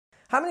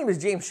Hi, my name is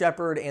James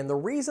Shepard, and the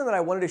reason that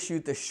I wanted to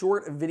shoot this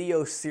short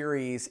video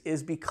series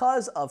is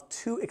because of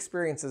two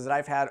experiences that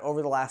I've had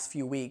over the last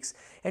few weeks,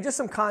 and just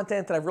some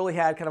content that I've really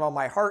had kind of on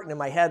my heart and in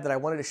my head that I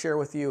wanted to share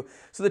with you.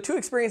 So the two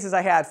experiences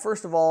I had,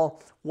 first of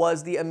all,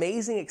 was the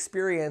amazing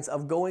experience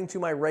of going to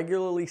my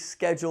regularly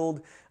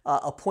scheduled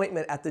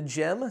appointment at the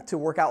gym to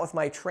work out with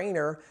my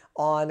trainer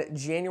on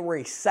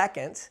January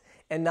 2nd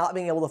and not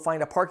being able to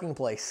find a parking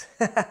place.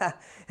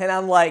 And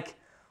I'm like,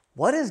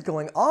 what is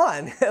going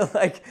on?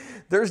 Like,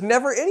 there's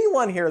never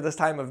anyone here this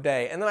time of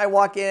day. And then I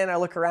walk in, I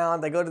look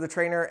around, I go to the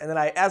trainer, and then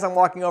as I'm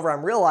walking over,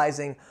 I'm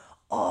realizing,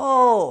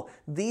 oh,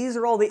 these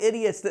are all the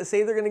idiots that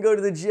say they're gonna go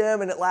to the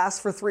gym and it lasts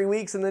for 3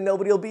 weeks and then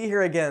nobody will be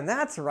here again.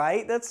 That's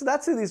right,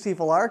 that's who these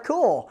people are,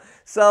 cool.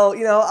 So,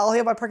 I'll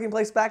have my parking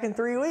place back in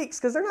 3 weeks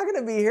because they're not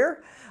gonna be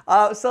here.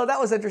 So that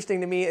was interesting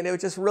to me, and it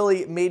just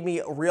really made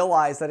me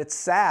realize that it's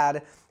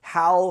sad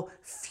how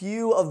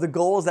few of the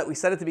goals that we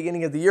set at the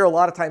beginning of the year a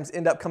lot of times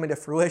end up coming to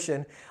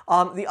fruition.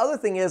 The other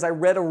thing is I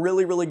read a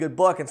really, really good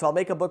book, and so I'll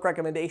make a book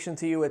recommendation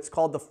to you. It's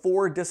called The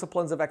 4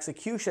 Disciplines of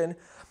Execution.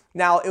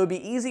 Now, it would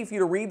be easy for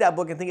you to read that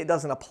book and think it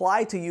doesn't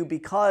apply to you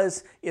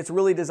because it's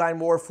really designed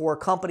more for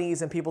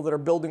companies and people that are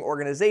building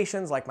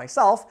organizations like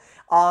myself,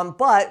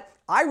 but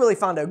I really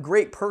found a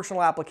great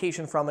personal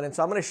application from it, and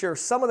so I'm going to share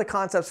some of the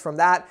concepts from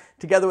that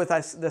together with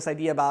this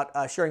idea about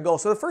sharing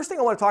goals. So the first thing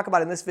I want to talk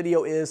about in this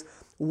video is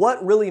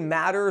what really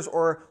matters,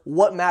 or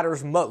what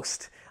matters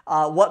most.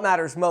 What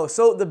matters most.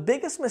 So the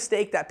biggest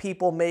mistake that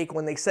people make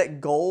when they set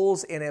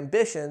goals and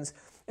ambitions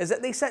is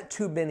that they set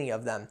too many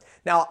of them.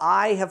 Now,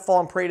 I have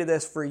fallen prey to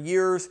this for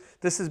years.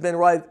 This has been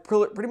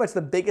pretty much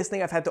the biggest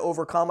thing I've had to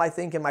overcome, I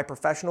think, in my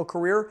professional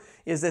career,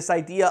 is this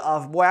idea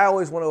of, boy, I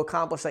always want to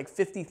accomplish like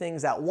 50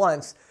 things at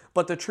once.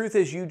 But the truth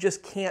is you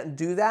just can't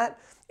do that.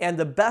 And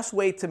the best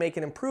way to make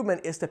an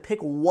improvement is to pick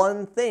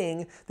one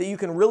thing that you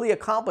can really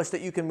accomplish,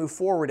 that you can move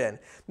forward in.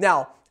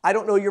 Now, I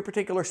don't know your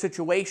particular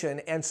situation,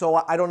 and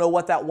so I don't know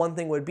what that one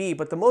thing would be,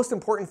 but the most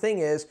important thing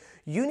is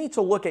you need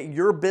to look at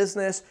your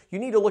business, you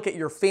need to look at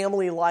your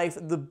family life,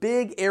 the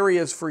big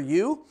areas for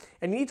you,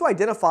 and you need to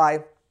identify,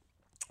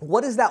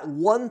 what is that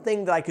one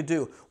thing that I could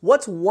do?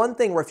 What's one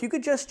thing where if you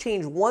could just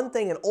change one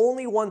thing and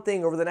only one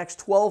thing over the next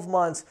 12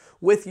 months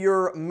with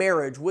your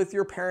marriage, with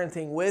your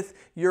parenting, with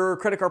your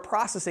credit card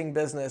processing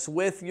business,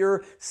 with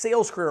your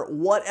sales career,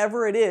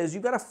 whatever it is,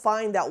 you've got to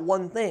find that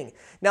one thing.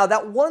 Now,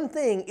 that one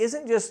thing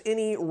isn't just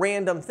any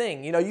random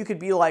thing. You could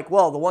be like,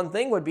 well, the one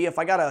thing would be if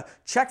I got a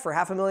check for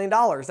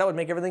 $500,000, that would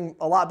make everything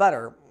a lot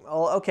better.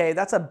 Well, okay,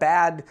 that's a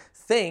bad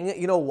thing.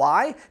 You know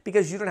why?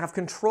 Because you don't have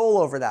control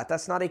over that.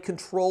 That's not a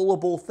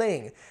controllable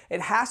thing.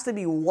 It has to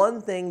be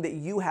one thing that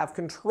you have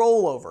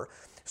control over.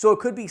 So it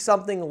could be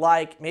something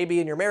like, maybe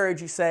in your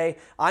marriage you say,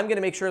 I'm going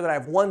to make sure that I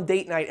have one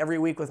date night every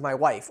week with my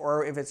wife.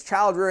 Or if it's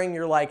child rearing,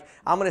 you're like,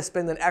 I'm going to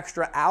spend an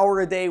extra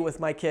hour a day with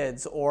my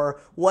kids.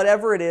 Or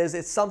whatever it is,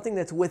 it's something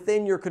that's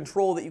within your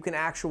control that you can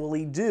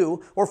actually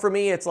do. Or for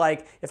me, it's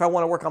like, if I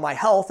want to work on my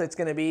health, it's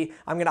going to be,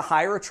 I'm going to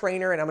hire a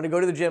trainer and I'm going to go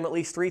to the gym at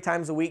least 3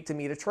 times a week to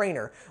meet a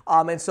trainer.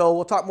 And so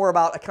we'll talk more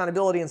about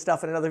accountability and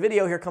stuff in another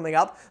video here coming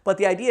up. But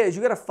the idea is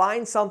you got to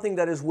find something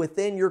that is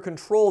within your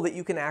control that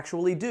you can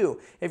actually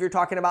do. If you're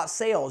talking about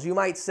sales, you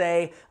might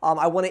say,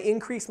 I want to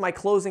increase my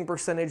closing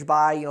percentage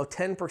by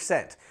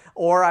 10%,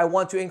 or I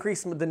want to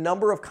increase the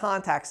number of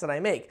contacts that I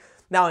make.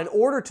 Now, in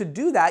order to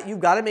do that, you've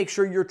got to make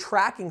sure you're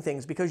tracking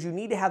things, because you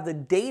need to have the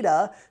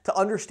data to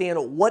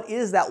understand what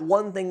is that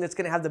one thing that's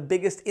going to have the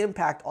biggest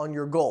impact on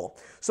your goal.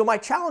 So my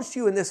challenge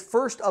to you in this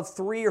first of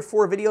 3 or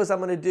 4 videos I'm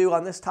going to do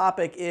on this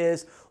topic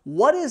is,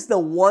 what is the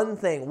one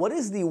thing? What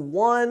is the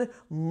one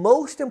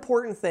most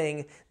important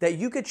thing that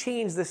you could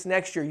change this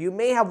next year? You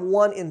may have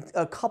one in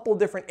a couple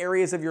different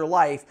areas of your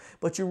life,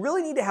 but you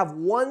really need to have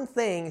one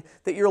thing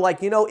that you're like,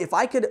 if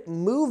I could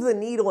move the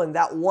needle in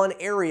that one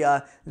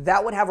area,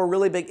 that would have a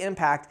really big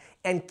impact.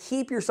 And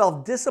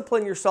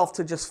discipline yourself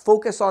to just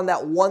focus on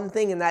that one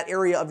thing in that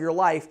area of your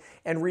life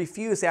and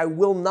refuse. Say, I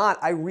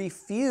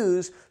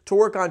refuse to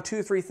work on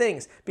 2, 3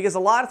 things. Because a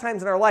lot of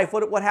times in our life,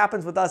 what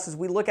happens with us is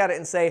we look at it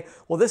and say,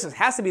 well, this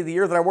has to be the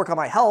year that I work on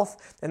my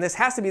health, and this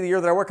has to be the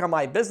year that I work on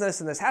my business,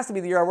 and this has to be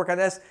the year I work on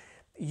this.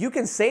 You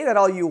can say that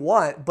all you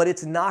want, but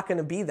it's not going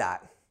to be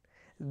that.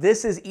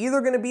 This is either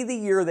going to be the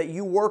year that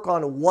you work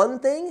on one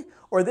thing,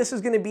 or this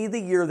is going to be the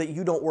year that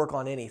you don't work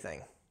on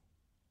anything.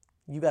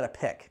 You got to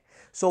pick.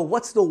 So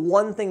what's the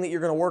one thing that you're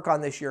going to work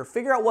on this year?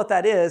 Figure out what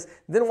that is,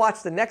 then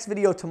watch the next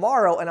video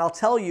tomorrow, and I'll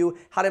tell you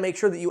how to make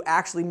sure that you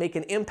actually make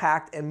an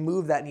impact and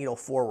move that needle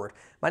forward.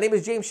 My name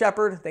is James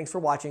Shepard. Thanks for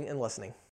watching and listening.